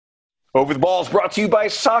Over the Ball is brought to you by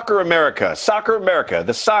Soccer America. Soccer America,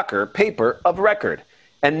 the soccer paper of record.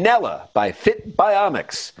 And Nella by Fit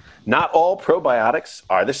Biomics. Not all probiotics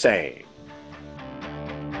are the same.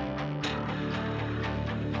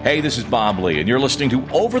 Hey, this is Bob Lee, and you're listening to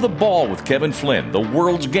Over the Ball with Kevin Flynn, the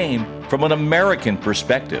world's game from an American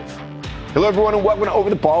perspective. Hello, everyone, and welcome to Over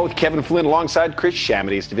the Ball with Kevin Flynn alongside Chris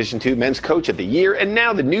Shamity, Division II Men's Coach of the Year, and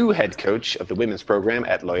now the new head coach of the women's program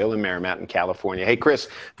at Loyola Marymount in California. Hey, Chris,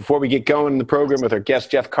 before we get going in the program with our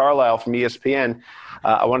guest, Jeff Carlisle from ESPN,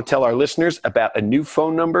 I want to tell our listeners about a new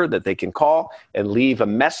phone number that they can call and leave a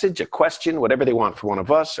message, a question, whatever they want for one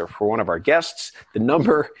of us or for one of our guests. The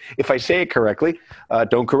number, if I say it correctly,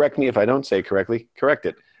 don't correct me if I don't say it correctly, correct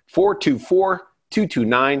it,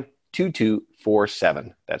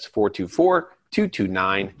 424-229-2247. That's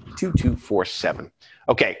 424-229-2247.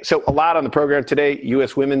 Okay, so a lot on the program today.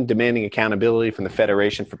 U.S. women demanding accountability from the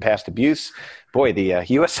Federation for past abuse. Boy, the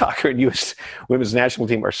U.S. soccer and U.S. women's national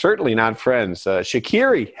team are certainly not friends.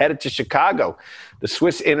 Shaqiri headed to Chicago. The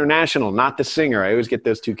Swiss international, not the singer. I always get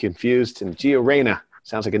those two confused. And Gio Reyna,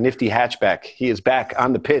 sounds like a nifty hatchback. He is back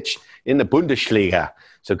on the pitch in the Bundesliga.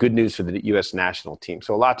 So good news for the U.S. national team.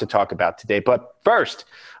 So a lot to talk about today. But first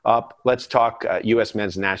up, let's talk U.S.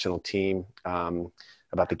 men's national team,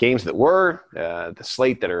 about the games that were, the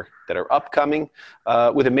slate that are upcoming,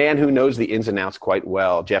 with a man who knows the ins and outs quite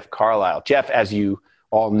well, Jeff Carlisle. Jeff, as you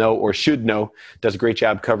all know or should know, does a great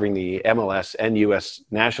job covering the MLS and U.S.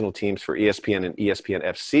 national teams for ESPN and ESPN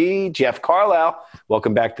FC. Jeff Carlisle,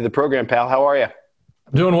 welcome back to the program, pal. How are you?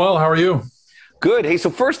 I'm doing well. How are you? Good. Hey, so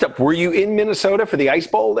first up, were you in Minnesota for the Ice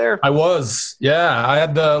Bowl there? I was. Yeah, I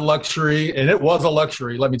had the luxury, and it was a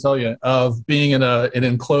luxury, let me tell you, of being in an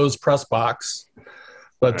enclosed press box.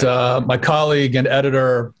 But my colleague and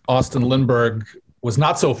editor, Austin Lindbergh, was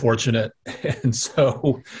not so fortunate. And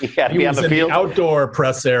so he was in the outdoor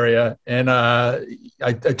press area. And I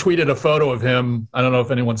tweeted a photo of him. I don't know if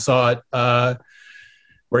anyone saw it,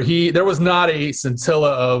 where there was not a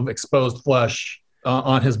scintilla of exposed flesh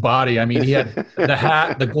on his body. I mean, he had the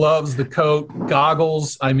hat, the gloves, the coat,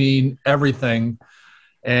 goggles, I mean, everything.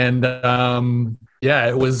 And yeah,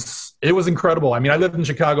 it was incredible. I mean, I lived in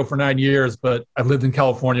Chicago for 9 years, but I've lived in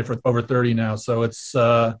California for over 30 now. So it's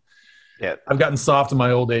I've gotten soft in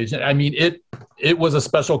my old age. I mean, it was a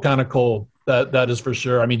special kind of cold, that is for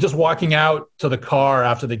sure. I mean, just walking out to the car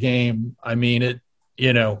after the game, I mean, it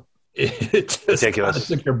just kind of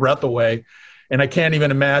took your breath away. And I can't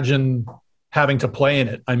even imagine having to play in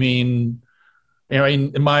it. I mean,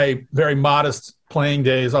 in my very modest playing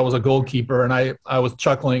days, I was a goalkeeper, and I was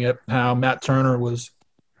chuckling at how Matt Turner was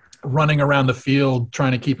running around the field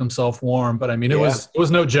trying to keep himself warm. But I mean, it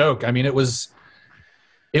was no joke. I mean, it was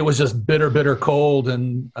just bitter cold.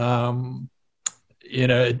 And, I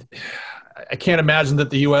can't imagine that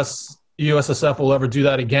the USSF will ever do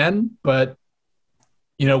that again, but,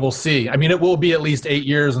 we'll see. I mean, it will be at least 8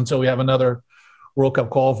 years until we have another World Cup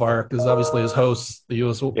qualifier, because obviously as hosts, the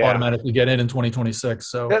U.S. will automatically get in 2026.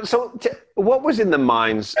 So what was in the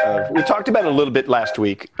minds of – we talked about it a little bit last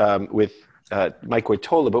week with Mike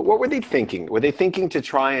Wojtola, but what were they thinking? Were they thinking to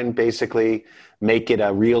try and basically make it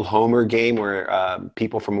a real homer game where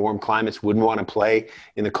people from warm climates wouldn't want to play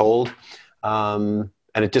in the cold? And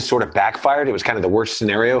it just sort of backfired? It was kind of the worst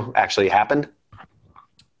scenario actually happened?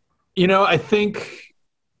 I think,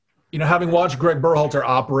 having watched Greg Berhalter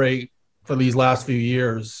operate for these last few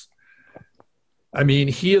years, I mean,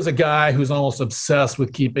 he is a guy who's almost obsessed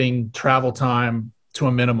with keeping travel time to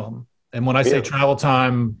a minimum. And when I say travel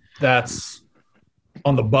time, that's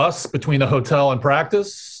on the bus between the hotel and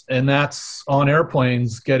practice, and that's on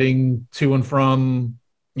airplanes getting to and from,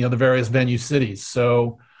 the various venue cities.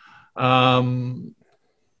 So,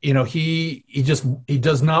 he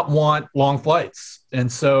does not want long flights.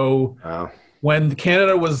 And so when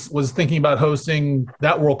Canada was thinking about hosting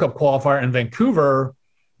that World Cup qualifier in Vancouver,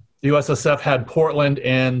 the USSF had Portland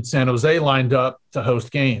and San Jose lined up to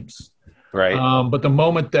host games. Right. But the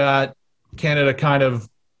moment that Canada kind of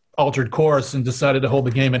altered course and decided to hold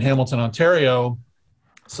the game in Hamilton, Ontario,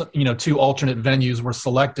 so, two alternate venues were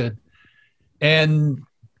selected. And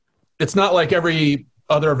it's not like every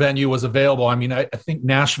other venue was available. I mean, I think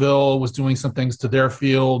Nashville was doing some things to their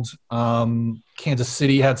field. Kansas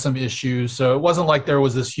City had some issues. So it wasn't like there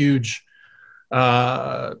was this huge,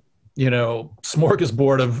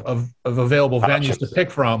 smorgasbord of available venues to pick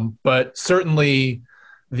from. But certainly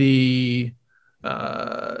the,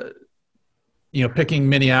 picking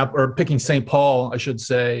Minneapolis or picking St. Paul, I should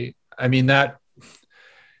say, I mean, that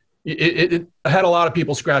it had a lot of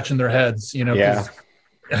people scratching their heads,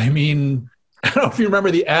 I mean, I don't know if you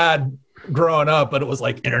remember the ad growing up, but it was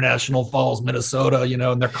like International Falls, Minnesota,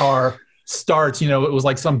 and their car starts, it was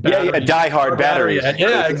like some battery. Die Hard battery.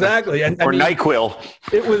 Yeah, exactly. And or NyQuil.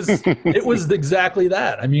 It was exactly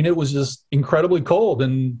that. I mean, it was just incredibly cold.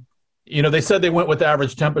 And, they said they went with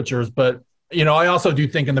average temperatures, but, I also do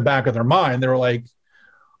think in the back of their mind, they were like,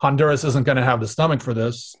 Honduras isn't going to have the stomach for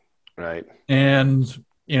this. Right. And,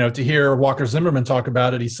 to hear Walker Zimmerman talk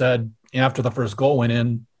about it, he said after the first goal went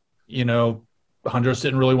in, Honduras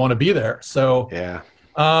didn't really want to be there. So, yeah.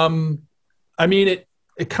 I mean, it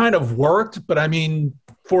kind of worked, but I mean,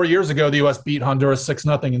 4 years ago, the U.S. beat Honduras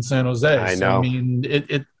 6-0 in San Jose. I know. So, I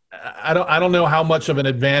mean, I don't know how much of an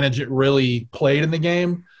advantage it really played in the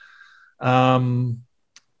game.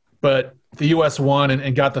 But the U.S. won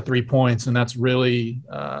and got the 3 points, and that's really,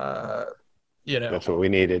 That's what we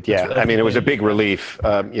needed. Yeah. I mean, it was a big relief.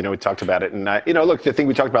 We talked about it. And, look, the thing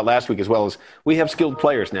we talked about last week as well is we have skilled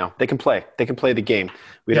players now. They can play. They can play the game.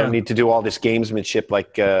 We don't need to do all this gamesmanship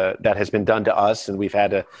like that has been done to us and we've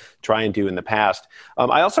had to try and do in the past.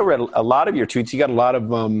 I also read a lot of your tweets. You got a lot of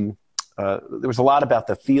there was a lot about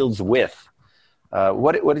the field's width.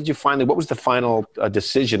 What did you finally – what was the final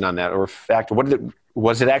decision on that or fact?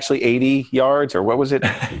 Was it actually 80 yards or what was it?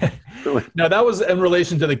 No, that was in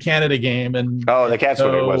relation to the Canada game. And that's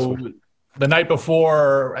what it was. The night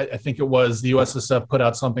before, I think it was the USSF put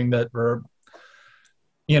out something that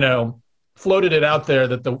floated it out there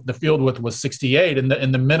that the field width was 68 and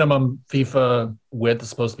the minimum FIFA width is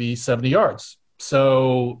supposed to be 70 yards.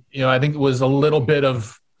 So, I think it was a little bit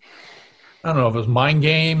of, I don't know if it was mind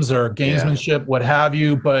games or gamesmanship, what have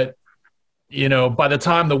you. But, by the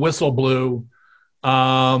time the whistle blew,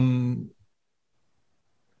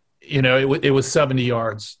 it was 70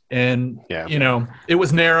 yards and, it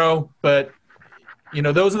was narrow, but,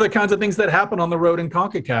 those are the kinds of things that happen on the road in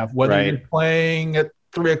CONCACAF, whether you're playing at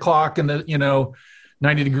 3:00 in the,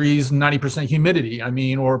 90 degrees, 90% humidity. I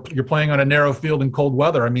mean, or you're playing on a narrow field in cold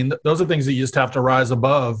weather. I mean, those are things that you just have to rise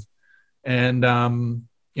above. And,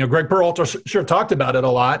 Greg Peralta sure talked about it a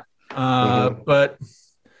lot. But,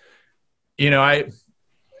 you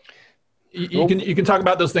can talk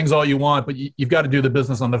about those things all you want, but you've got to do the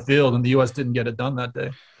business on the field, and the U.S. didn't get it done that day.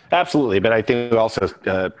 Absolutely, but I think also,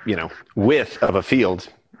 width of a field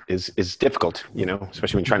is difficult,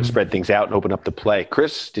 especially when you're trying to spread things out and open up the play.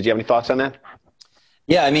 Chris, did you have any thoughts on that?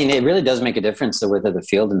 Yeah, I mean, it really does make a difference, the width of the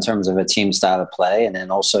field in terms of a team style of play. And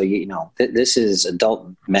then also, this is adult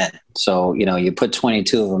men. So, you put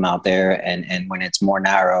 22 of them out there and when it's more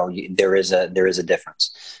narrow, there is a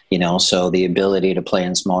difference, so the ability to play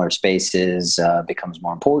in smaller spaces becomes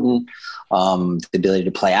more important. The ability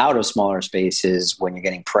to play out of smaller spaces when you're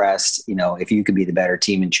getting pressed, if you could be the better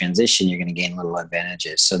team in transition, you're going to gain little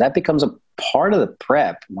advantages. So that becomes a part of the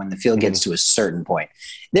prep when the field gets to a certain point.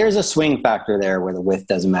 There's a swing factor there where the width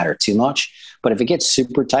doesn't matter too much. But if it gets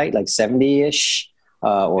super tight, like 70-ish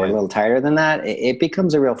or a little tighter than that, it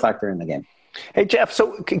becomes a real factor in the game. Hey, Jeff,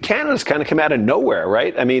 so Canada's kind of come out of nowhere,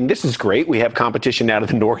 right? I mean, this is great. We have competition out of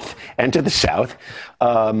the north and to the south.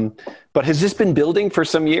 But has this been building for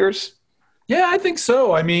some years? Yeah, I think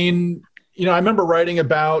so. I mean, I remember writing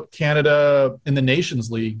about Canada in the Nations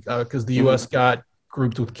League because the U.S. got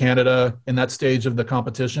grouped with Canada in that stage of the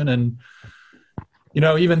competition. And,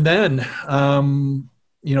 even then,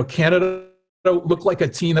 Canada looked like a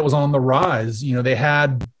team that was on the rise. They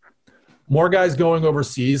had more guys going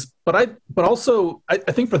overseas, but also I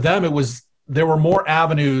think for them, there were more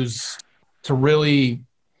avenues to really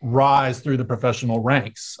rise through the professional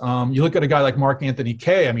ranks. You look at a guy like Mark Anthony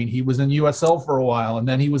Kaye. I mean, he was in USL for a while, and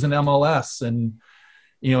then he was in MLS, and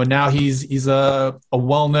now he's a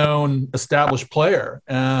well-known, established player.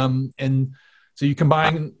 And so you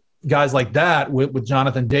combine guys like that with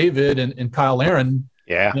Jonathan David and Kyle Aaron,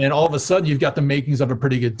 and all of a sudden you've got the makings of a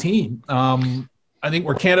pretty good team. I think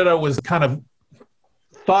where Canada was kind of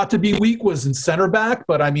thought to be weak was in center back,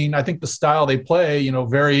 but I mean, I think the style they play,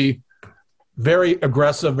 very, very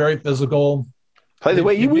aggressive, very physical. Play the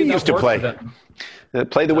way we used to play.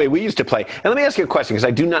 Play the way we used to play. And let me ask you a question, because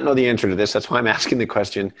I do not know the answer to this. That's why I'm asking the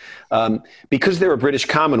question. Because they're a British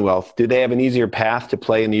Commonwealth, do they have an easier path to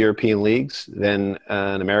play in the European leagues than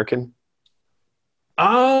an American?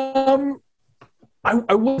 I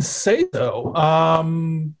wouldn't say so,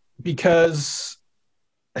 because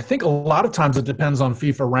I think a lot of times it depends on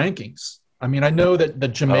FIFA rankings. I mean, I know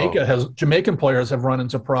that Jamaican players have run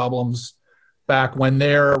into problems back when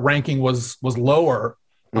their ranking was lower.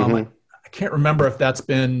 I can't remember if that's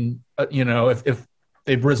been, if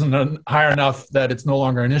they've risen higher enough that it's no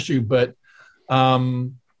longer an issue. But,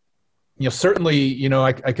 certainly,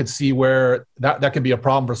 I could see where that could be a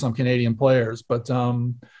problem for some Canadian players. But,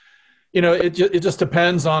 It just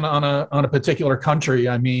depends on a particular country.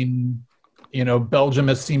 I mean, Belgium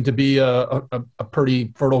has seemed to be a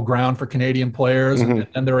pretty fertile ground for Canadian players,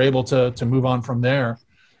 and they're able to move on from there.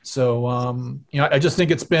 So, I just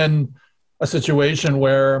think it's been a situation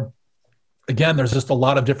where, again, there's just a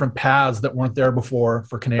lot of different paths that weren't there before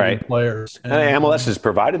for Canadian players. And MLS has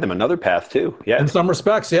provided them another path too. Yeah. In some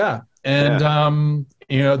respects. Yeah. And,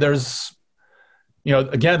 there's,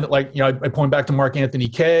 again, I point back to Mark Anthony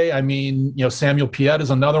Kaye. I mean, Samuel Piette is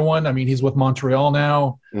another one. I mean, he's with Montreal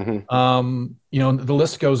now. The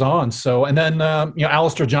list goes on. So, and then,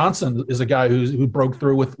 Alistair Johnson is a guy who broke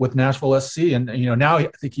through with Nashville SC. And, now I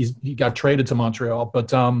think he got traded to Montreal.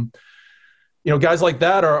 But, guys like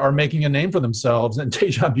that are making a name for themselves. And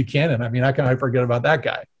Tejan Buchanan, I mean, how can I forget about that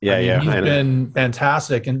guy? He's been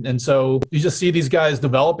fantastic. And so you just see these guys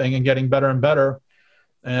developing and getting better and better.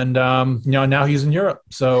 And, now he's in Europe.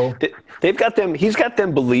 So he's got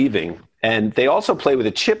them believing. And they also play with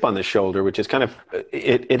a chip on the shoulder, which is kind of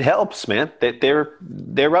it helps, man.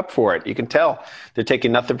 They're up for it. You can tell they're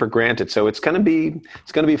taking nothing for granted. So it's gonna be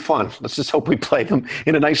fun. Let's just hope we play them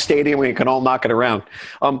in a nice stadium where we can all knock it around.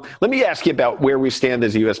 Let me ask you about where we stand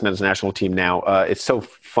as the U.S. men's national team now. It's so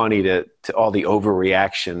funny to all the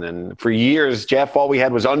overreaction, and for years, Jeff, all we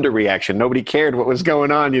had was underreaction. Nobody cared what was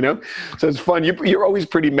going on, So it's fun. You're always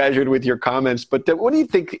pretty measured with your comments. But what do you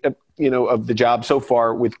think? Of the job so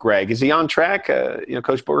far with Greg? Is he on track,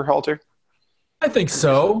 Coach Berhalter? I think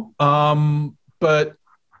so. But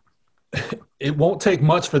it won't take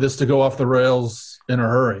much for this to go off the rails in a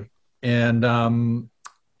hurry. And,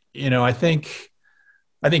 I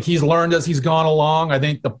think he's learned as he's gone along. I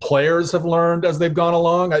think the players have learned as they've gone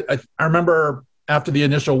along. I remember after the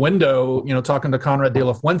initial window, talking to Conrad de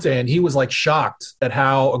la Fuente, and he was like shocked at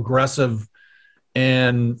how aggressive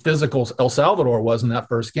and physical El Salvador was in that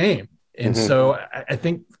first game. And so I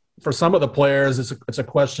think for some of the players, it's a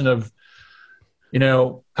question of,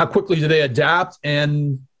 how quickly do they adapt?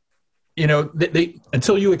 And, they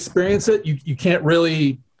until you experience it, you can't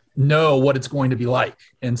really know what it's going to be like.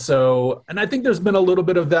 And I think there's been a little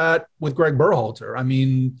bit of that with Greg Berhalter. I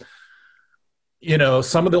mean,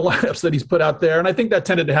 some of the lineups that he's put out there, and I think that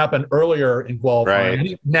tended to happen earlier in qualifying.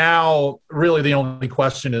 Right. Now, really, the only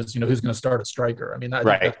question is, who's going to start at striker. I mean, I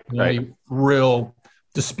think that's a real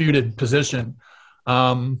disputed position.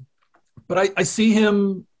 But I see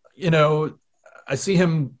him,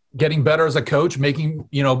 getting better as a coach, making,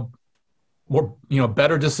 more,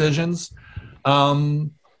 better decisions.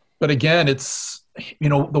 But again, it's, the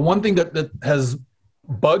one thing that has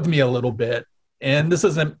bugged me a little bit, and this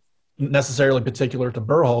isn't necessarily particular to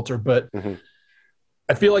Berhalter, but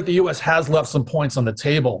I feel like the U.S. has left some points on the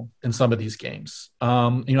table in some of these games.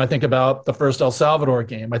 I think about the first El Salvador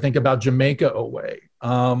game. I think about Jamaica away.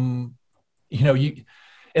 And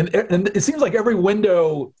it seems like every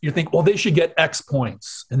window you think, well, they should get X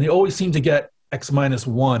points, and they always seem to get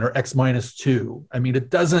X-1 or X-2. I mean, it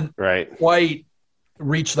doesn't quite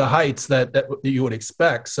reach the heights that you would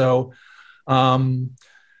expect. So, at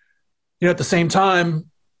the same time,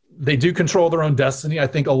 they do control their own destiny. I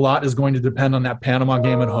think a lot is going to depend on that Panama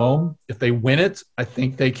game at home. If they win it, I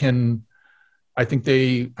think they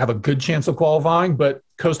have a good chance of qualifying, but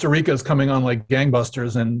Costa Rica is coming on like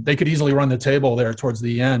gangbusters, and they could easily run the table there towards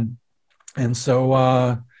the end. And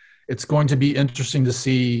so it's going to be interesting to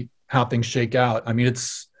see how things shake out. I mean,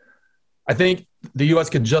 I think the U.S.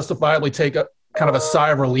 could justifiably take kind of a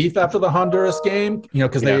sigh of relief after the Honduras game,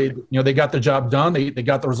 because they got the job done. They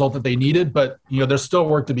got the result that they needed, but, there's still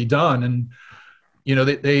work to be done. And,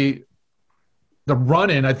 the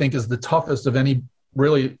run-in, I think, is the toughest of any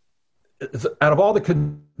really out of all the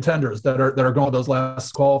contenders that are going to those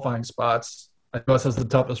last qualifying spots. US has the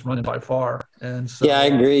toughest run-in by far. And so, yeah, I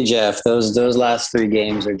agree, Jeff. Those last three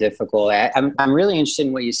games are difficult. I'm really interested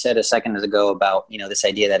in what you said a second ago about, this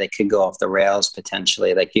idea that it could go off the rails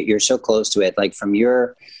potentially. Like, you're so close to it. Like, from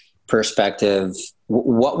your perspective,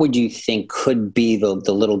 what would you think could be the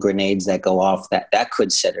little grenades that go off that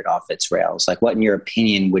could set it off its rails? Like, what, in your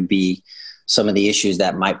opinion, would be some of the issues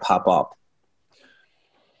that might pop up?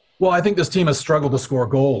 Well, I think this team has struggled to score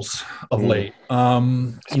goals of late.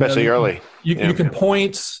 Especially early. You can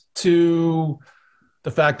point to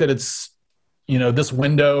the fact that it's, this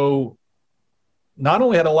window not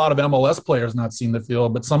only had a lot of MLS players not seen the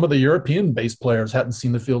field, but some of the European-based players hadn't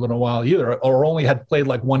seen the field in a while either, or only had played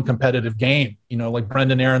like one competitive game. Like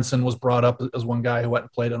Brendan Aronson was brought up as one guy who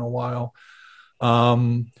hadn't played in a while.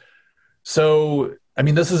 So, I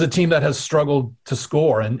mean, this is a team that has struggled to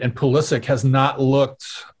score, and Pulisic has not looked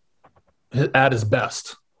at his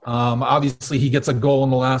best. Obviously, he gets a goal in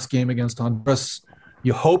the last game against Honduras.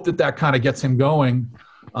 You hope that kind of gets him going.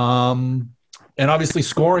 And obviously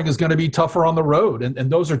scoring is going to be tougher on the road. And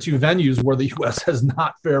those are two venues where the U.S. has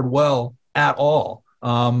not fared well at all.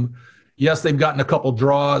 Yes, they've gotten a couple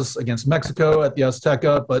draws against Mexico at the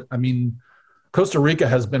Azteca, but I mean, Costa Rica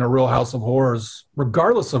has been a real house of horrors,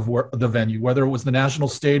 regardless of the venue, whether it was the National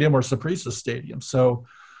Stadium or Saprissa Stadium. So,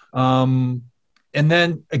 and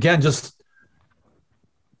then again, just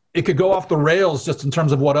it could go off the rails just in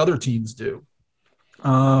terms of what other teams do.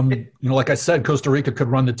 Like I said, Costa Rica could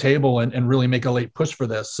run the table and really make a late push for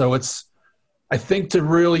this. So I think to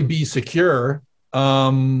really be secure,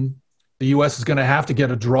 the U.S. is going to have to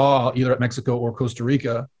get a draw either at Mexico or Costa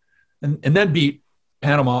Rica and then beat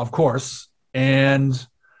Panama, of course. And,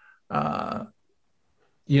 then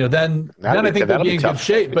I think they'll be in good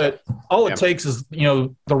shape. But all it takes is,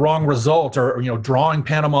 the wrong result or, drawing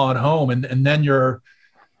Panama at home.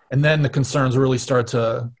 And then the concerns really start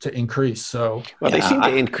to increase. So, they seem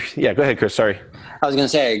to increase. Yeah, go ahead, Chris. Sorry. I was going to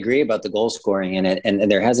say, I agree about the goal scoring in it.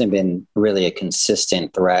 And there hasn't been really a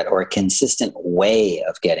consistent threat or a consistent way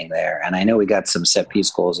of getting there. And I know we got some set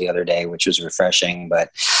piece goals the other day, which was refreshing, but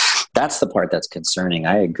that's the part that's concerning.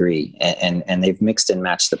 I agree. And they've mixed and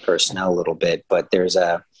matched the personnel a little bit, but there's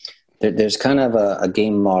kind of a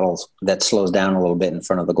game model that slows down a little bit in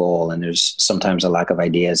front of the goal, and there's sometimes a lack of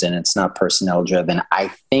ideas, and it's not personnel driven.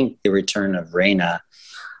 I think the return of Reyna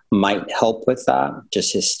might help with that.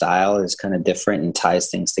 Just his style is kind of different and ties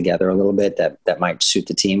things together a little bit that might suit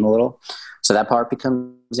the team a little. So that part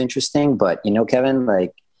becomes interesting. But, Kevin,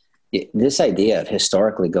 like this idea of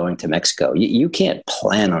historically going to Mexico, you can't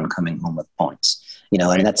plan on coming home with points.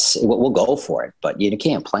 And that's we'll go for it, but you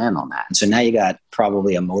can't plan on that. And so now you got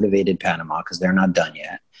probably a motivated Panama because they're not done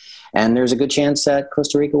yet. And there's a good chance that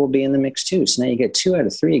Costa Rica will be in the mix too. So now you get 2 out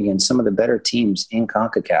of 3 against some of the better teams in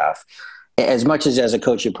CONCACAF. As much as a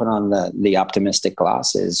coach, you put on the optimistic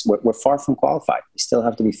glasses, we're far from qualified. We still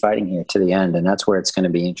have to be fighting here to the end. And that's where it's going to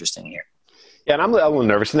be interesting here. Yeah, and I'm a little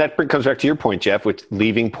nervous, and that comes back to your point, Jeff, with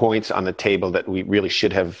leaving points on the table that we really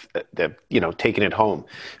should have, taken it home,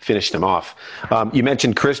 finished them off. You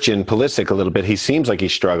mentioned Christian Pulisic a little bit. He seems like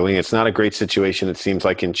he's struggling. It's not a great situation, it seems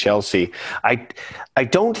like, in Chelsea. I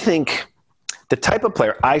don't think the type of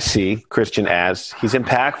player I see Christian as, he's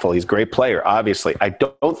impactful. He's a great player, obviously. I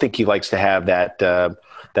don't think he likes to have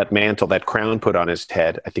that mantle, that crown put on his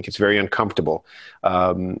head. I think it's very uncomfortable.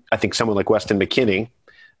 I think someone like Weston McKennie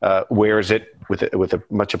wears it with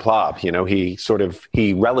much aplomb.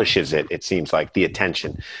 He relishes it. It seems like the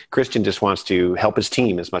attention. Christian just wants to help his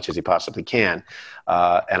team as much as he possibly can,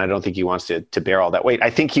 and I don't think he wants to bear all that weight. I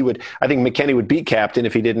think McKennie would be captain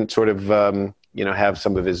if he didn't sort of have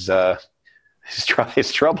some of his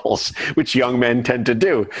troubles, which young men tend to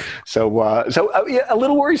do. So a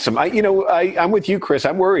little worrisome. I'm with you, Chris.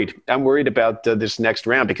 I'm worried. I'm worried about this next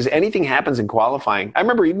round because anything happens in qualifying. I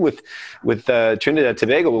remember even with Trinidad and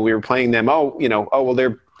Tobago when we were playing them.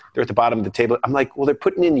 They're at the bottom of the table. I'm like, well, they're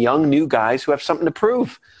putting in young new guys who have something to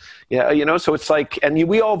prove. Yeah, so it's like, and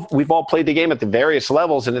we've all played the game at the various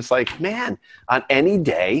levels, and it's like, man, on any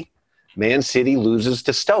day, Man City loses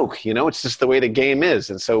to Stoke. It's just the way the game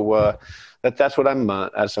is, and so. That's what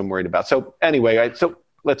I'm worried about. So anyway,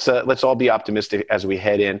 let's all be optimistic as we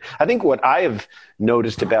head in. I think what I have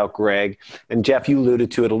noticed about Greg, and Jeff, you alluded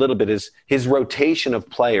to it a little bit, is his rotation of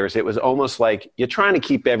players. It was almost like you're trying to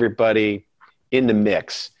keep everybody in the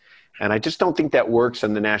mix, and I just don't think that works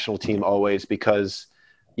on the national team always because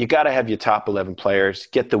you got to have your top 11 players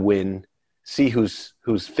get the win, see who's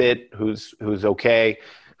fit, who's okay,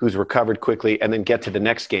 who's recovered quickly, and then get to the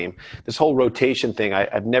next game. This whole rotation thing,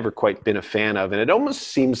 I've never quite been a fan of, and it almost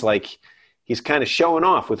seems like he's kind of showing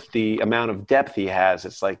off with the amount of depth he has.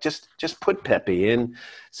 It's like just put Pepe in,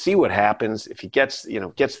 see what happens. If he gets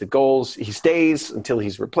the goals, he stays until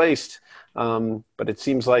he's replaced. But it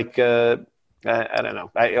seems like I don't know.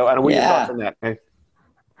 I don't know what your thoughts on that.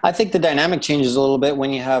 I think the dynamic changes a little bit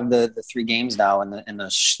when you have the 3 games now in the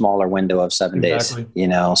smaller window of 7 days,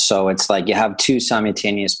 so it's like you have 2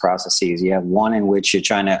 simultaneous processes. You have one in which you're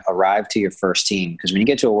trying to arrive to your first team, because when you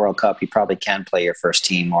get to a World Cup, you probably can play your first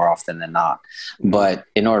team more often than not. But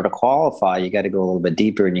in order to qualify, you got to go a little bit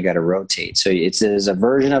deeper and you got to rotate. So there's a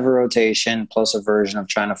version of a rotation plus a version of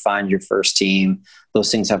trying to find your first team. Those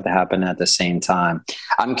things have to happen at the same time.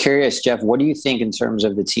 I'm curious, Jeff, what do you think in terms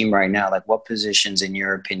of the team right now? Like, what positions, in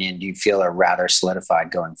your opinion, do you feel are rather solidified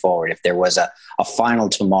going forward? If there was a final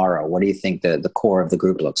tomorrow, what do you think the core of the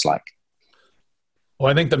group looks like? Well,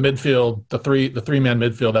 I think the midfield, the three-man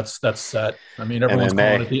midfield, that's set. I mean, everyone's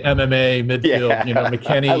calling it the MMA midfield. Yeah.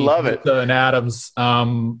 McKennie, I love it, and Adams.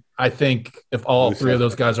 I think if all 3 of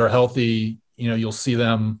those guys are healthy, you'll see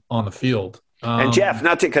them on the field. And Jeff,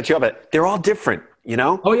 not to cut you off, but they're all different. you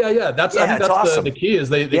know? Oh yeah. I think that's awesome. the key is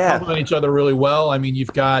they complement each other really well. I mean,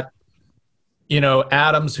 you've got,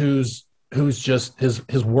 Adams, who's just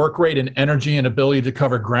his work rate and energy and ability to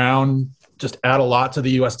cover ground just add a lot to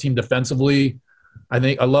the U.S. team defensively. I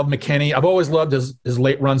love McKennie. I've always loved his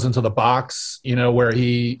late runs into the box, where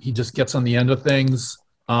he just gets on the end of things.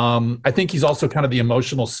 I think he's also kind of the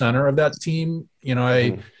emotional center of that team.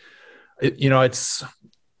 It's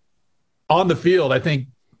on the field. I think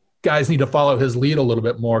guys need to follow his lead a little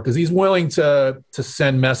bit more because he's willing to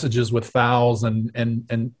send messages with fouls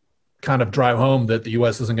and kind of drive home that the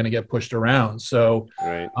U.S. isn't going to get pushed around. So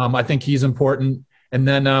I think he's important. And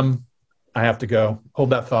then I have to go.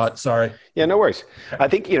 Hold that thought. Sorry. Yeah, no worries. I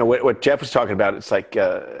think, what Jeff was talking about, it's like,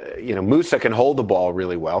 Musa can hold the ball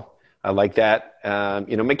really well. I like that.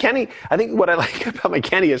 McKennie, I think what I like about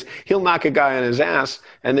McKennie is he'll knock a guy on his ass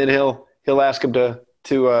and then he'll ask him to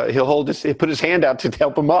he'll put his hand out to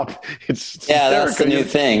help him up. That's the new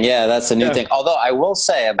thing. Yeah, that's the new thing. Although I will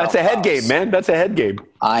say about that's a head game, man. That's a head game.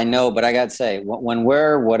 I know, but I got to say, when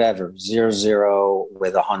we're 0-0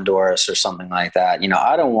 with a Honduras or something like that,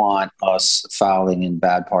 I don't want us fouling in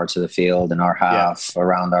bad parts of the field in our half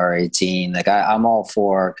around our 18. Like I'm all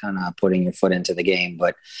for kind of putting your foot into the game,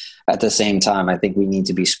 but at the same time, I think we need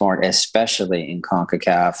to be smart, especially in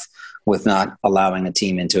CONCACAF, with not allowing a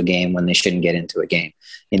team into a game when they shouldn't get into a game.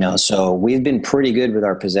 So we've been pretty good with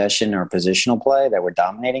our possession or positional play that we're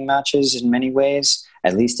dominating matches in many ways,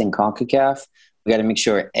 at least in CONCACAF. We got to make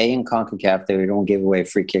sure, in CONCACAF, that we don't give away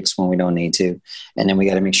free kicks when we don't need to. And then we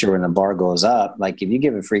got to make sure when the bar goes up, like if you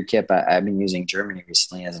give a free kick, I've been using Germany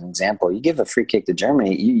recently as an example. You give a free kick to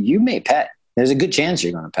Germany, you may pay. There's a good chance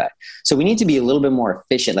you're going to pay. So we need to be a little bit more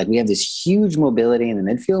efficient. Like we have this huge mobility in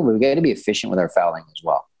the midfield, but we got to be efficient with our fouling as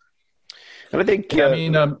well. And I think,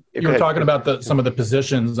 you were talking about some of the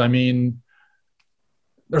positions. I mean,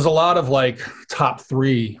 there's a lot of like top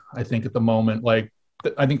three, I think, at the moment. Like,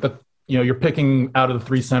 I think that, you're picking out of the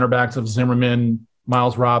three center backs of Zimmerman,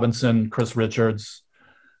 Miles Robinson, Chris Richards.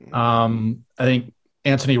 I think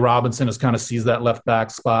Anthony Robinson has kind of seized that left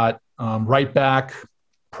back spot. Right back,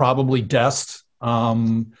 probably Dest.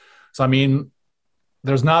 So, I mean,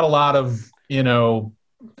 there's not a lot of, I don't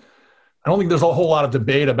think there's a whole lot of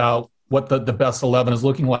debate about what the best 11 is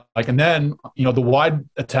looking like. And then, the wide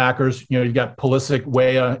attackers, you've got Pulisic,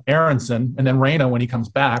 Weah, Aronson, and then Reyna when he comes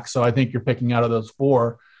back. So I think you're picking out of those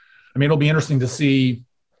four. I mean, it'll be interesting to see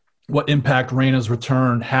what impact Reyna's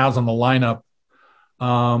return has on the lineup.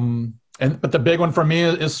 But the big one for me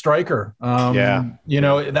is striker.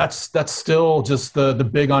 That's still just the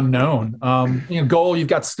big unknown. Goal, you've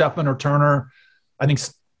got Stefan or Turner. I think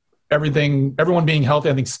everyone being healthy,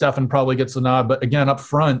 I think Stefan probably gets the nod. But again, up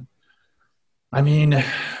front, I mean,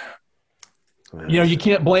 you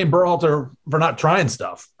can't blame Berhalter for not trying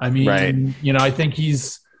stuff. I mean, I think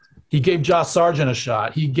he gave Josh Sargent a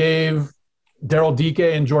shot. He gave Daryl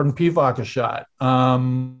Dike and Jordan Pivak a shot.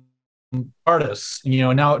 Artists,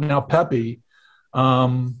 now Pepe.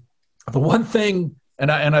 The one thing, and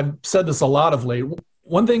I've said this a lot of late,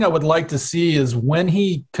 one thing I would like to see is when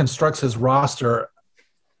he constructs his roster,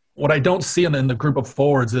 what I don't see in the group of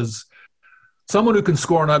forwards is someone who can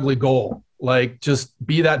score an ugly goal. Like, just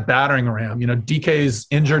be that battering ram. DK's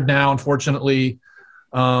injured now, unfortunately.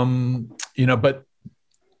 But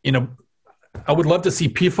I would love to see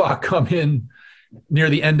PFOC come in near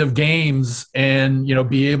the end of games and,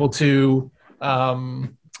 be able to,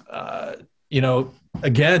 again,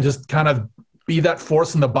 just kind of be that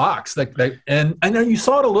force in the box. And I know you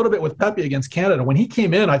saw it a little bit with Pepe against Canada. When he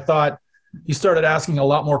came in, I thought he started asking a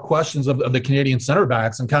lot more questions of the Canadian center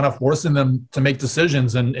backs and kind of forcing them to make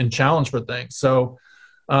decisions and challenge for things. So,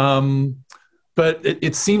 but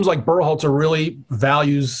it seems like Berhalter really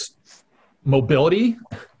values mobility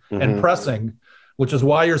and pressing, which is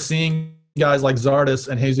why you're seeing guys like Zardes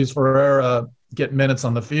and Jesus Ferreira get minutes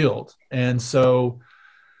on the field. And so,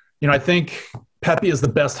 I think Pepe is the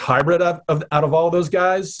best hybrid out of all those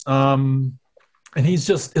guys. And he's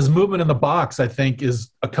just, his movement in the box, I think,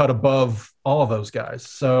 is a cut above all of those guys.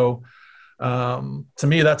 So to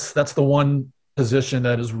me, that's the one position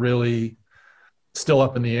that is really still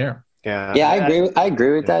up in the air. Yeah, I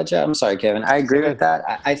agree with that, Jeff. I'm sorry, Kevin. I agree with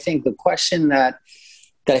that. I think the question that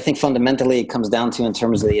I think fundamentally it comes down to in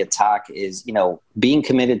terms of the attack is, being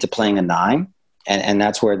committed to playing a 9, and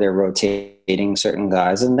that's where they're rotating certain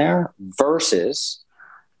guys in there, versus,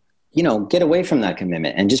 get away from that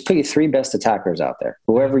commitment and just put your 3 best attackers out there,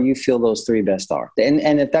 whoever you feel those 3 best are. And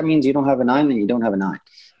if that means you don't have a 9, then you don't have a 9.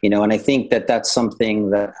 And I think that's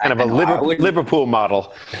something that kind of a Liverpool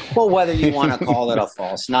model. Well, whether you want to call it a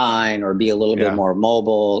false 9 or be a little bit more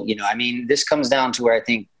mobile, this comes down to where I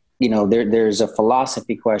think there's a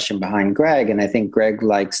philosophy question behind Greg, and I think Greg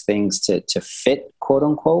likes things to fit, quote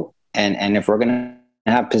unquote. And if we're going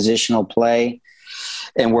to have positional play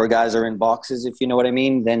and where guys are in boxes, if you know what I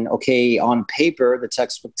mean, then okay, on paper, the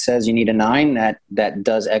textbook says you need a 9 that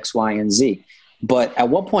does X, Y, and Z. But at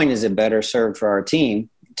what point is it better served for our team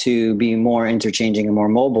to be more interchanging and more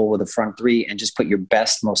mobile with a front 3 and just put your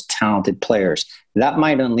best, most talented players? That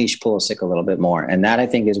might unleash Pulisic a little bit more. And that, I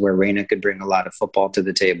think, is where Reyna could bring a lot of football to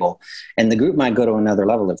the table. And the group might go to another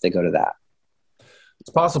level if they go to that. It's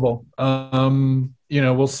possible.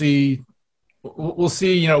 We'll see. We'll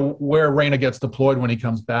see, where Reyna gets deployed when he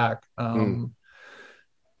comes back.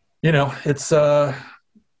 It's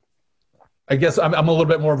I guess I'm a little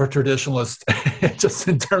bit more of a traditionalist just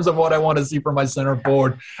in terms of what I want to see from my center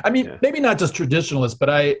forward. I mean, maybe not just traditionalist, but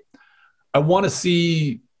I want to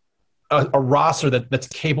see a roster that's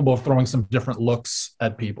capable of throwing some different looks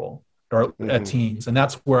at people or at teams. And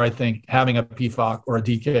that's where I think having a PFOC or a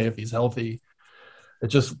DK, if he's healthy, it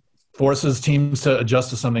just forces teams to adjust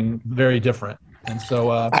to something very different. And so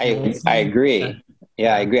I agree.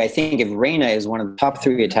 Yeah, I agree. I think if Reyna is one of the top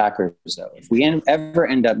 3 attackers, though, if we ever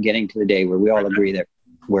end up getting to the day where we all agree that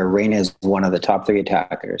where Reyna is one of the top 3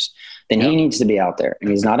 attackers, then he needs to be out there. And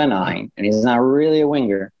he's not a 9, and he's not really a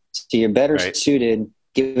winger. So you're better suited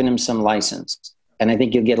giving him some license. And I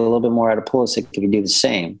think you'll get a little bit more out of Pulisic if you do the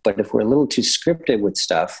same. But if we're a little too scripted with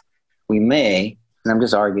stuff, we may, and I'm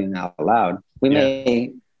just arguing out loud, we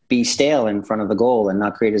may be stale in front of the goal and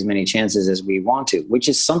not create as many chances as we want to, which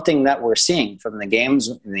is something that we're seeing from the games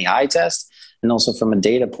in the eye test and also from a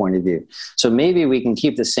data point of view. So maybe we can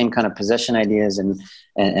keep the same kind of possession ideas and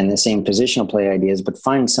the same positional play ideas, but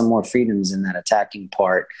find some more freedoms in that attacking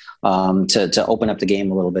part to open up the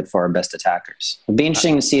game a little bit for our best attackers. It'll be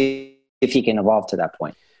interesting to see if he can evolve to that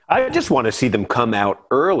point. I just want to see them come out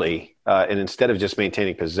early and instead of just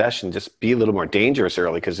maintaining possession, just be a little more dangerous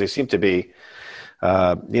early, because they seem to be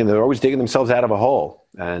they're always digging themselves out of a hole.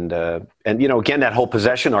 And again, that whole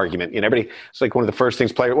possession argument, everybody, it's like one of the first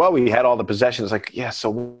things we had all the possession. It's like, yeah,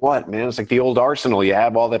 so what, man? It's like the old Arsenal. You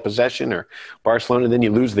have all that possession, or Barcelona, and then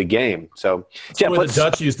you lose the game. So Jeff, the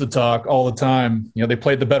Dutch used to talk all the time. They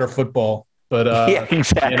played the better football, but yeah,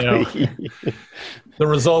 exactly. The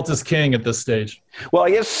result is king at this stage. Well,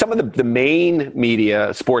 I guess some of the main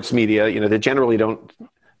media, sports media, they generally don't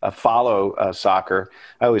follow soccer.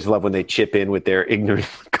 I always love when they chip in with their ignorant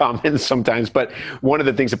comments sometimes. But one of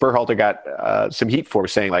the things that Berhalter got some heat for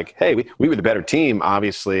was saying, like, hey, we were the better team,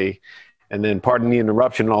 obviously. And then, pardon the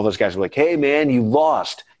interruption, and all those guys were like, hey, man, you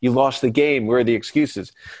lost. You lost the game. Where are the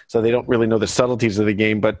excuses? So they don't really know the subtleties of the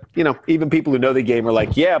game. But, even people who know the game are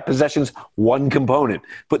like, yeah, possession's one component.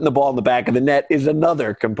 Putting the ball in the back of the net is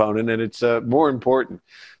another component, and it's more important.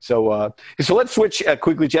 So let's switch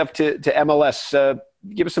quickly, Jeff, to MLS.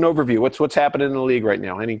 Give us an overview. What's happening in the league right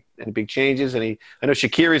now? Any big changes? I know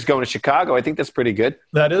Shaqiri's going to Chicago. I think that's pretty good.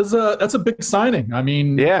 That's a big signing. I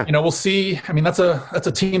mean, we'll see. I mean, that's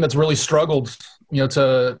a team that's really struggled,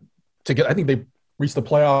 to get. I think they reached the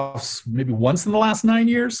playoffs maybe once in the last 9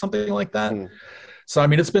 years, something like that. So I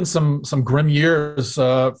mean, it's been some grim years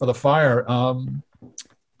for the Fire.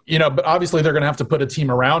 But obviously they're going to have to put a team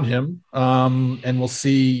around him, and we'll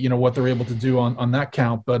see, what they're able to do on that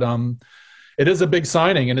count. But it is a big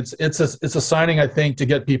signing, and it's a signing, I think, to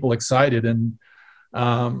get people excited. And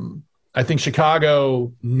I think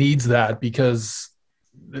Chicago needs that because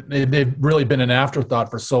they've really been an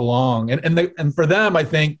afterthought for so long. And for them, I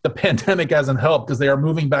think the pandemic hasn't helped because they are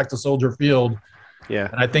moving back to Soldier Field. Yeah.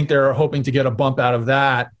 And I think they're hoping to get a bump out of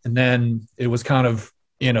that. And then it was kind of,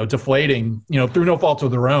 deflating, through no fault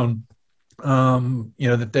of their own,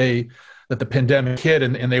 that the pandemic hit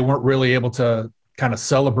and they weren't really able to kind of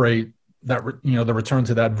celebrate that, the return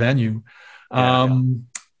to that venue.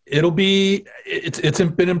 It's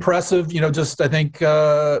been impressive, just I think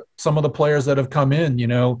some of the players that have come in,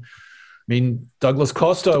 I mean, Douglas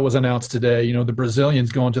Costa was announced today, the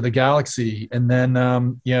Brazilians going to the Galaxy, and then,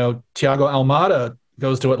 Thiago Almada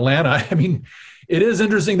goes to Atlanta. I mean, it is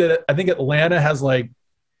interesting that I think Atlanta has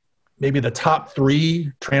maybe the top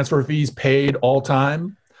 3 transfer fees paid all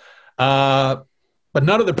time. But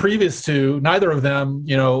none of the previous 2, neither of them,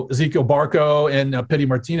 Ezekiel Barco and Pity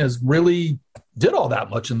Martinez really did all that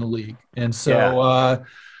much in the league. And so,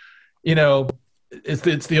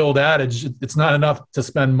 it's the old adage, it's not enough to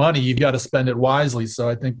spend money. You've got to spend it wisely. So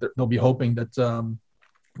I think that they'll be hoping that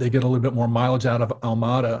they get a little bit more mileage out of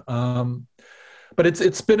Almada. But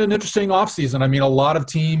it's been an interesting offseason. I mean, a lot of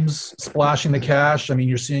teams splashing the cash. I mean,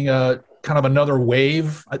 you're seeing a kind of another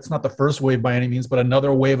wave. It's not the first wave by any means, but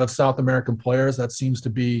another wave of South American players. That seems to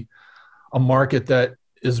be a market that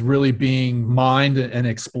is really being mined and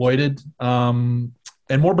exploited, and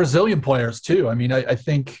more Brazilian players too. I mean, I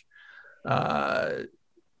think, I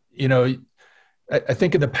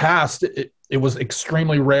think in the past it was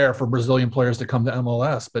extremely rare for Brazilian players to come to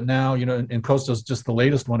MLS, but now, and Costa's just the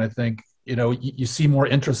latest one. I think, you see more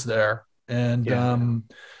interest there, and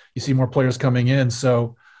you see more players coming in.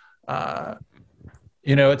 So,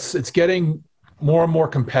 it's getting more and more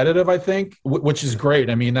competitive, I think, which is great.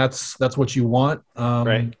 I mean, that's what you want.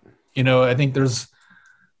 Right. I think there's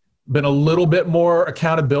been a little bit more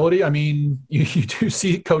accountability. I mean, you do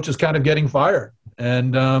see coaches kind of getting fired,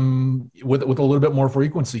 and with a little bit more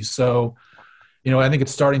frequency. So, I think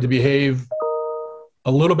it's starting to behave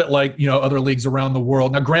a little bit like, other leagues around the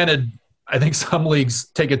world. Now, granted, I think some leagues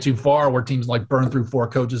take it too far where teams like burn through 4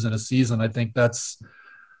 coaches in a season. I think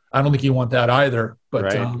I don't think you want that either, but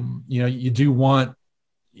right. You do want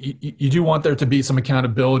there to be some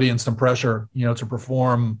accountability and some pressure, to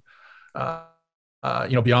perform,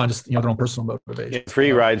 beyond just, their own personal motivation. Yeah,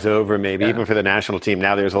 3 rides over, maybe, even for the national team.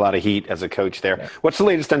 Now there's a lot of heat as a coach there. Yeah. What's the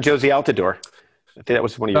latest on Josie Altidore? I think that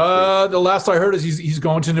was one of your the last I heard is he's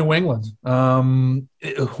going to New England.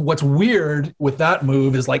 What's weird with that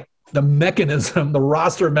move is like the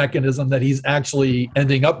roster mechanism that he's actually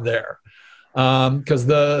ending up there. Because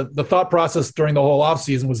the thought process during the whole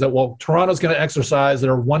offseason was that, well, Toronto's going to exercise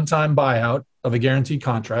their one-time buyout of a guaranteed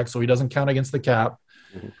contract, so he doesn't count against the cap.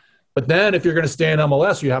 Mm-hmm. But then if you're going to stay in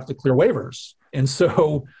MLS, you have to clear waivers. And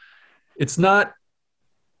so it's not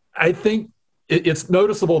 – I think it's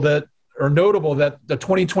notable that the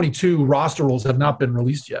 2022 roster rules have not been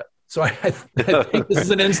released yet. So I think this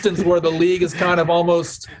is an instance where the league is kind of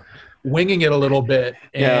almost winging it a little bit,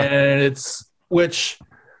 and which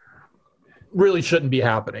really shouldn't be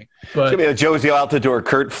happening. But it's going to be a Josie Altidore,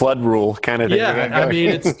 Kurt Flood rule kind of thing. Yeah, I mean,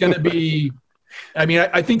 it's going to be –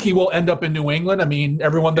 I think he will end up in New England. I mean,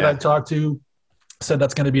 everyone that I've talked to said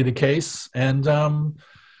that's going to be the case. And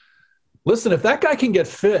listen, if that guy can get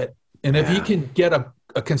fit and if he can get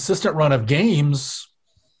a consistent run of games,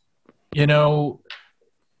 we'll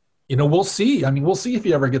see. I mean, we'll see if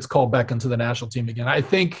he ever gets called back into the national team again. I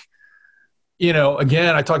think,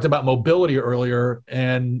 again, I talked about mobility earlier,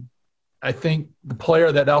 and I think the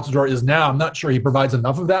player that Altidore is now, I'm not sure he provides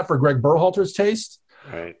enough of that for Greg Berhalter's taste.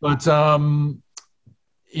 Right. But,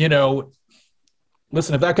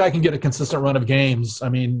 listen, if that guy can get a consistent run of games, I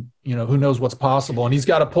mean, who knows what's possible. And he's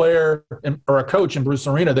got a player or a coach in Bruce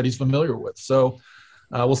Arena that he's familiar with. So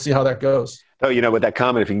we'll see how that goes. Oh, with that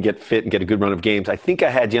comment, if you can get fit and get a good run of games, I think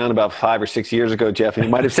I had you on about 5 or 6 years ago, Jeff, and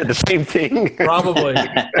you might have said the same thing. Probably.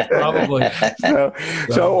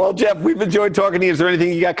 So, well, Jeff, we've enjoyed talking to you. Is there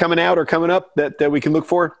anything you got coming out or coming up that we can look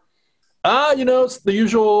for? It's the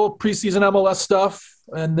usual preseason MLS stuff.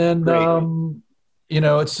 And then,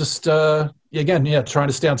 it's just, trying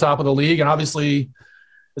to stay on top of the league. And obviously,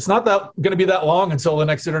 it's not going to be that long until the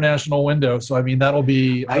next international window. So, I mean, that'll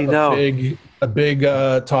be a big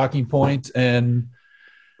talking point. And,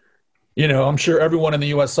 I'm sure everyone in the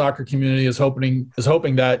U.S. soccer community is hoping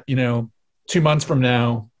that, 2 months from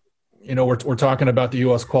now, we're talking about the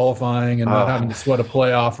U.S. qualifying and not having to sweat a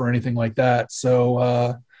playoff or anything like that.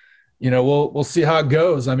 So, we'll see how it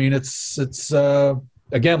goes. I mean, it's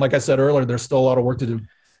again, like I said earlier, there's still a lot of work to do.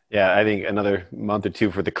 Yeah, I think another month or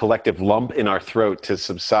two for the collective lump in our throat to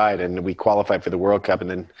subside, and we qualify for the World Cup, and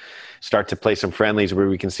then start to play some friendlies where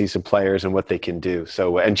we can see some players and what they can do.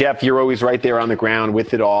 So, and Jeff, you're always right there on the ground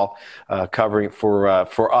with it all, covering it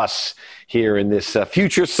for us here in this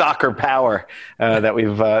future soccer power that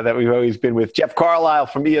we've always been with. Jeff Carlisle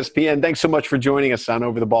from ESPN. Thanks so much for joining us on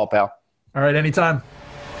Over the Ball, pal. All right, anytime.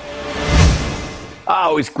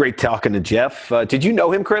 Always great talking to Jeff. Did you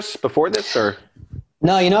know him, Chris, before this, or?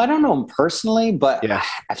 No, I don't know him personally, but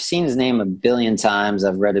I've seen his name a billion times.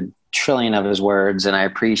 I've read a trillion of his words, and I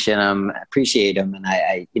appreciate him. And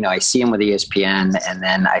I see him with ESPN, and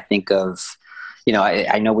then I think of,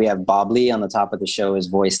 I know we have Bob Lee on the top of the show, his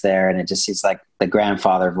voice there, and it just seems like the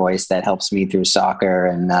grandfather voice that helps me through soccer,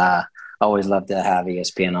 and always love to have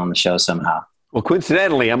ESPN on the show somehow. Well,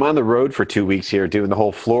 coincidentally, I'm on the road for 2 weeks here doing the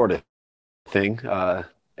whole Florida thing.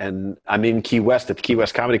 And I'm in Key West at the Key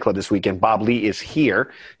West Comedy Club this weekend. Bob Lee is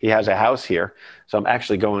here. He has a house here. So I'm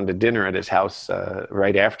actually going to dinner at his house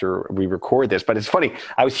right after we record this. But it's funny.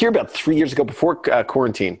 I was here about 3 years ago before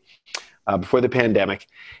quarantine, before the pandemic.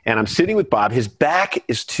 And I'm sitting with Bob. His back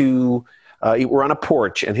is to we're on a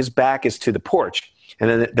porch, and his back is to the porch. And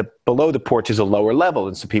then below the porch is a lower level.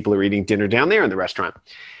 And so people are eating dinner down there in the restaurant.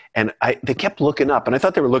 And they kept looking up, and I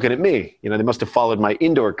thought they were looking at me. They must have followed my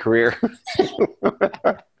indoor career.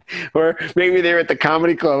 Or maybe they're at the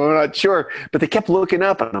comedy club. I'm not sure. But they kept looking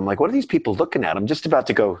up, and I'm like, what are these people looking at? I'm just about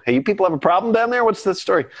to go, hey, you people have a problem down there? What's the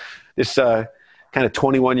story? This kind of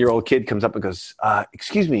 21-year-old kid comes up and goes,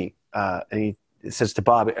 excuse me. And he says to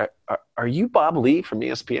Bob, are you Bob Lee from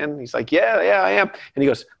ESPN? He's like, yeah, I am. And he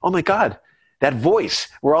goes, oh, my God. That voice,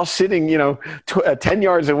 we're all sitting, 10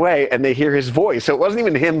 yards away, and they hear his voice. So it wasn't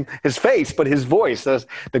even him, his face, but his voice.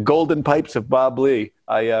 The golden pipes of Bob Lee.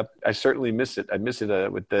 I certainly miss it. I miss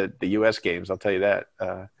it with the U.S. games. I'll tell you that.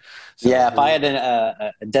 If I had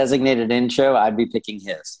a designated intro, I'd be picking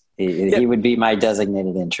his. He would be my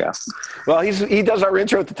designated intro. Well, he does our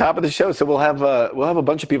intro at the top of the show, so we'll have a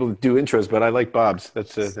bunch of people that do intros, but I like Bob's.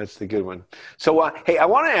 That's the good one. So, hey, I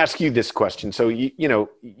want to ask you this question. So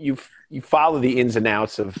you follow the ins and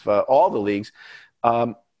outs of all the leagues.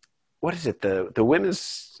 What is it? The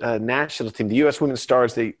women's national team, the U.S. Women's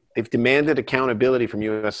Stars. They've demanded accountability from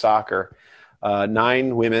U.S. Soccer.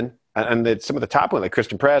 9 women. And some of the top ones, like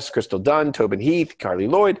Kristen Press, Crystal Dunn, Tobin Heath, Carly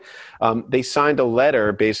Lloyd, they signed a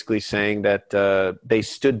letter basically saying that they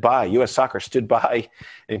stood by, U.S. Soccer stood by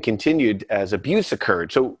and continued as abuse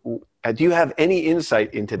occurred. So do you have any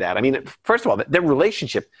insight into that? I mean, first of all, their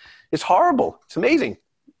relationship is horrible. It's amazing.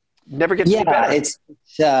 Never gets any better.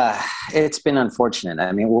 It's been unfortunate.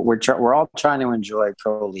 I mean, we're all trying to enjoy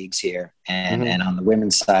pro leagues here. And on the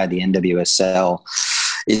women's side, the NWSL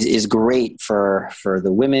is great for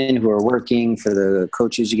the women who are working, for the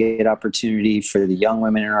coaches who get opportunity, for the young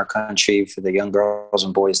women in our country, for the young girls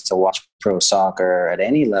and boys to watch pro soccer at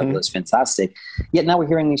any level is fantastic. Yet now we're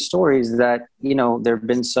hearing these stories that, there have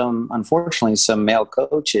been unfortunately, some male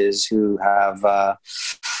coaches who have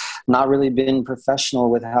not really been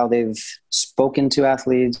professional with how they've spoken to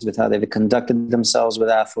athletes, with how they've conducted themselves with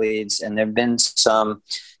athletes. And there have been some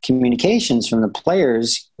communications from the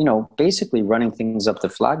players, basically running things up the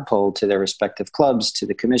flagpole to their respective clubs, to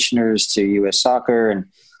the commissioners, to U.S. Soccer, and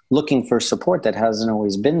looking for support that hasn't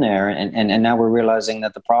always been there. And now we're realizing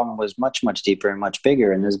that the problem was much, much deeper and much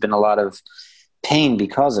bigger. And there's been a lot of pain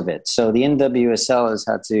because of it. So the NWSL has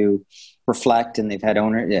had to reflect, and they've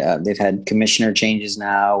had commissioner changes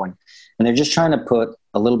now, and they're just trying to put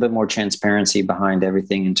a little bit more transparency behind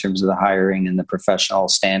everything in terms of the hiring and the professional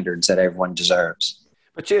standards that everyone deserves.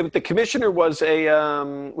 But the commissioner was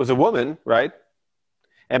a woman, right?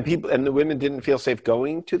 And the women didn't feel safe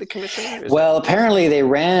going to the commissioner? Well, apparently they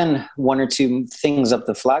ran one or two things up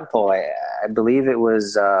the flagpole. I believe it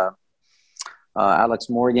was Alex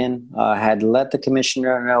Morgan had let the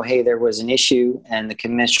commissioner know, hey, there was an issue, and the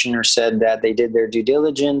commissioner said that they did their due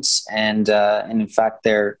diligence, and in fact,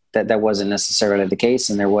 that wasn't necessarily the case,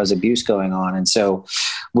 and there was abuse going on. And so,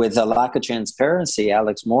 with a lack of transparency,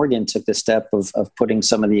 Alex Morgan took the step of putting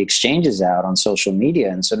some of the exchanges out on social media,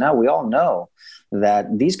 and so now we all know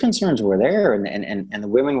that these concerns were there, and the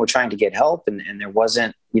women were trying to get help, and there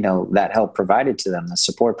wasn't, that help provided to them, the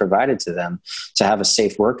support provided to them to have a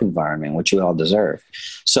safe work environment, which we all deserve.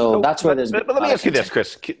 So that's where there's. But let me ask you this,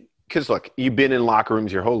 Chris, because look, you've been in locker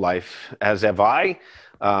rooms your whole life, as have I.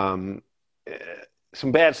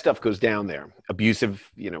 Some bad stuff goes down there.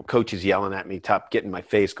 Abusive, coaches yelling at me, getting in my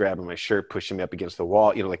face, grabbing my shirt, pushing me up against the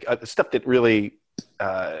wall. Stuff that really.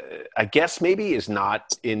 I guess maybe is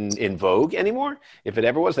not in vogue anymore. If it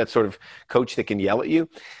ever was, that sort of coach that can yell at you.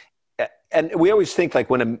 And we always think like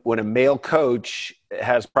when a male coach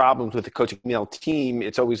has problems with the coaching male team,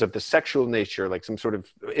 it's always of the sexual nature, like some sort of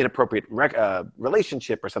inappropriate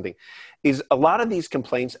relationship or something. Is a lot of these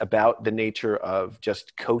complaints about the nature of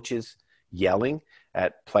just coaches yelling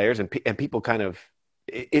at players and people kind of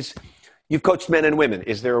You've coached men and women.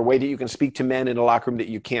 Is there a way that you can speak to men in a locker room that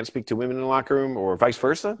you can't speak to women in a locker room, or vice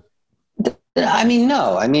versa? I mean,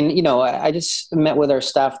 no. I mean, I just met with our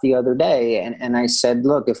staff the other day, and I said,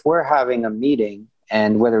 look, if we're having a meeting,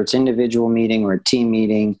 and whether it's individual meeting or a team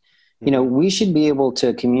meeting, we should be able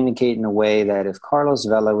to communicate in a way that if Carlos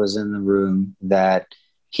Vela was in the room, that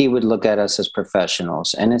he would look at us as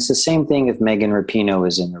professionals. And it's the same thing if Megan Rapinoe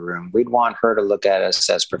is in the room. We'd want her to look at us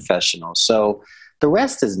as professionals. So the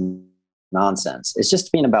rest is nonsense. It's just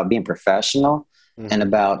about being professional and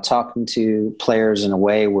about talking to players in a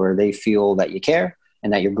way where they feel that you care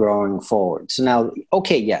and that you're growing forward. So now,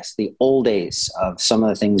 okay, yes, the old days of some of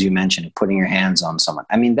the things you mentioned, of putting your hands on someone.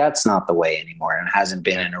 I mean, that's not the way anymore, and it hasn't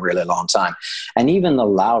been in a really long time. And even the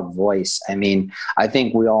loud voice, I mean, I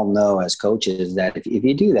think we all know as coaches that if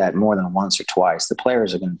you do that more than once or twice, the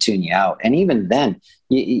players are going to tune you out. And even then,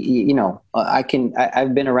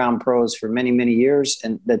 I've been around pros for many, many years,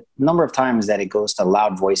 and the number of times that it goes to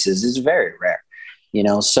loud voices is very rare,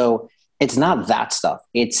 So It's not that stuff.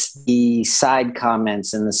 It's the side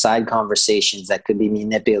comments and the side conversations that could be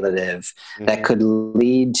manipulative, that could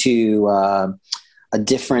lead to a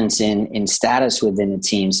difference in status within a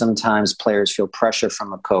team. Sometimes players feel pressure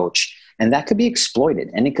from a coach, and that could be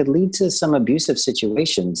exploited, and it could lead to some abusive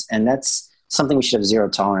situations. And that's something we should have zero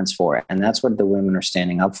tolerance for. And that's what the women are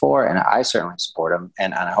standing up for. And I certainly support them.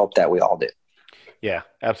 And I hope that we all do. Yeah,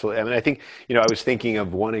 absolutely. I mean, I think, I was thinking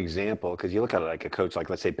of one example, because you look at it like a coach,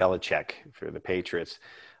 like let's say Belichick for the Patriots.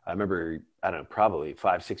 I remember, I don't know, probably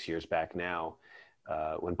 5-6 years back now,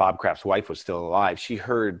 when Bob Kraft's wife was still alive, she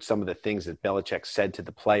heard some of the things that Belichick said to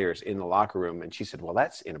the players in the locker room. And she said, well,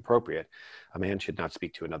 that's inappropriate. A man should not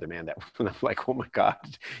speak to another man. And I'm like, oh my God,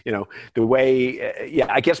 the way,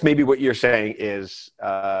 I guess maybe what you're saying is,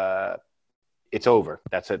 it's over.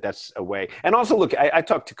 That's a way. And also, look, I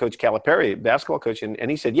talked to Coach Calipari, basketball coach, and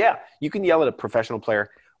he said, yeah, you can yell at a professional player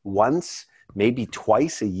once, maybe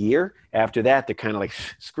twice a year. After that, they're kind of like,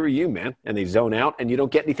 screw you, man. And they zone out and you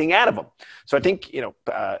don't get anything out of them. So I think,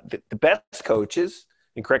 the best coaches,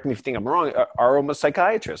 and correct me if you think I'm wrong, are almost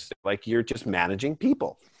psychiatrists. Like you're just managing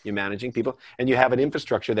people. You're managing people and you have an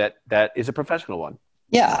infrastructure that is a professional one.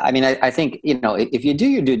 Yeah. I mean, I think, if you do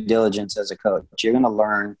your due diligence as a coach, you're going to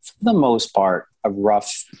learn, for the most part, a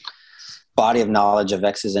rough body of knowledge of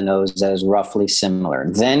X's and O's that is roughly similar.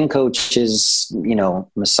 Then coaches,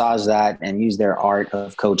 massage that and use their art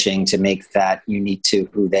of coaching to make that unique to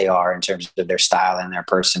who they are in terms of their style and their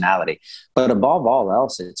personality. But above all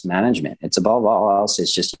else, it's management. It's above all else,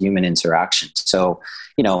 it's just human interaction. So,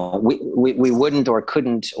 we wouldn't or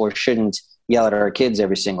couldn't or shouldn't yell at our kids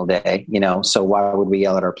every single day, so why would we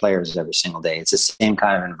yell at our players every single day? It's the same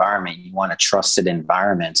kind of environment. You want a trusted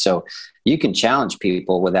environment. So you can challenge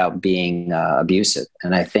people without being abusive.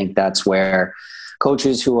 And I think that's where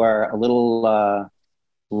coaches who are a little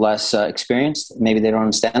less experienced, maybe they don't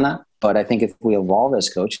understand that. But I think if we evolve as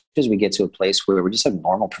coaches, we get to a place where we just have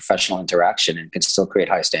normal professional interaction and can still create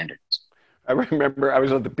high standards. I remember I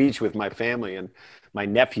was on the beach with my family and my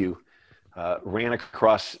nephew ran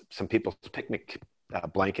across some people's picnic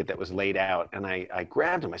blanket that was laid out. And I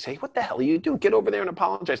grabbed him. I say, what the hell are you doing? Get over there and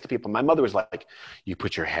apologize to people. My mother was like, you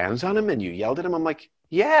put your hands on him and you yelled at him? I'm like,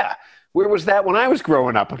 yeah. Where was that when I was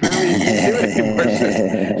growing up? Apparently you didn't do it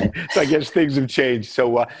anymore. So I guess things have changed.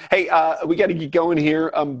 So, hey, we got to get going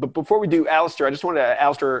here. But before we do, Alistair, I just want to,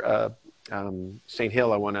 Alistair St.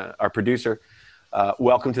 Hill, our producer,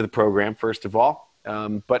 welcome to the program, first of all.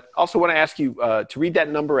 But also want to ask you to read that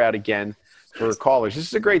number out again for callers. This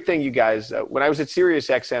is a great thing, you guys. When I was at Sirius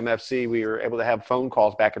XM FC, we were able to have phone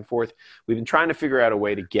calls back and forth. We've been trying to figure out a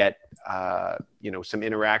way to get, some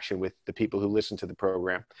interaction with the people who listen to the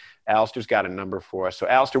program. Alistair's got a number for us. So,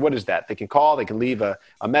 Alistair, what is that? They can call. They can leave a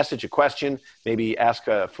message, a question, maybe ask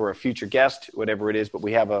for a future guest, whatever it is. But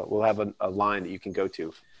we'll have a line that you can go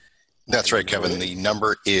to. That's right, Kevin. The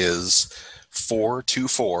number is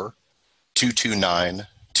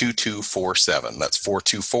 424-229-2247. That's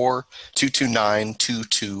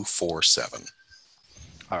 424-229-2247.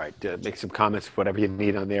 All right. Make some comments, whatever you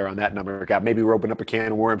need on there on that number. God, maybe we're opening up a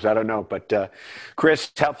can of worms. I don't know. But Chris,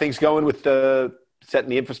 how things going with setting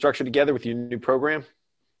the infrastructure together with your new program?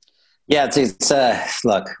 Yeah, it's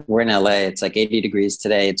look, we're in LA. It's like 80 degrees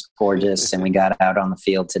today. It's gorgeous. And we got out on the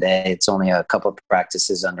field today. It's only a couple of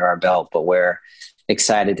practices under our belt, but we're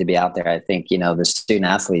excited to be out there. I think, the student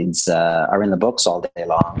athletes are in the books all day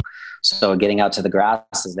long. So getting out to the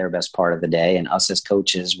grass is their best part of the day. And us as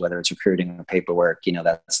coaches, whether it's recruiting or paperwork,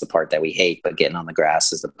 that's the part that we hate, but getting on the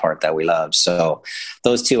grass is the part that we love. So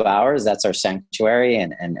those 2 hours, that's our sanctuary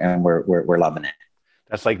and we're loving it.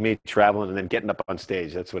 That's like me traveling and then getting up on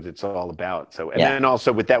stage. That's what it's all about. So, and then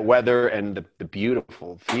also with that weather and the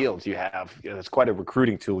beautiful fields you have, it's quite a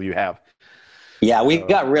recruiting tool you have. Yeah, we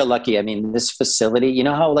got real lucky. I mean, this facility,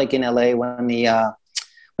 how like in LA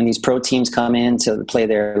when these pro teams come in to play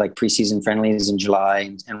their like preseason friendlies in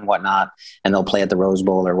July and whatnot, and they'll play at the Rose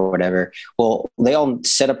Bowl or whatever. Well, they all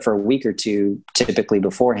set up for a week or two typically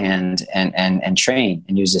beforehand and train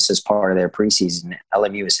and use this as part of their preseason.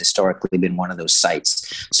 LMU has historically been one of those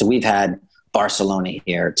sites. So we've had Barcelona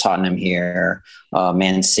here, Tottenham here,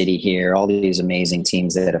 Man City here, all these amazing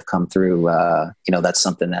teams that have come through. That's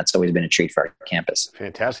something that's always been a treat for our campus.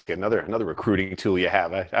 Fantastic. Another recruiting tool you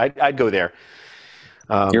have. I'd go there.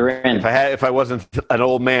 You're in. If I wasn't an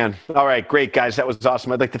old man. All right, great, guys. That was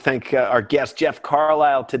awesome. I'd like to thank our guest, Jeff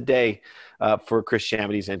Carlisle, today for Chris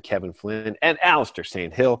Chamadies and Kevin Flynn and Alistair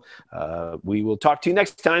St. Hill. We will talk to you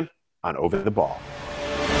next time on Over the Ball.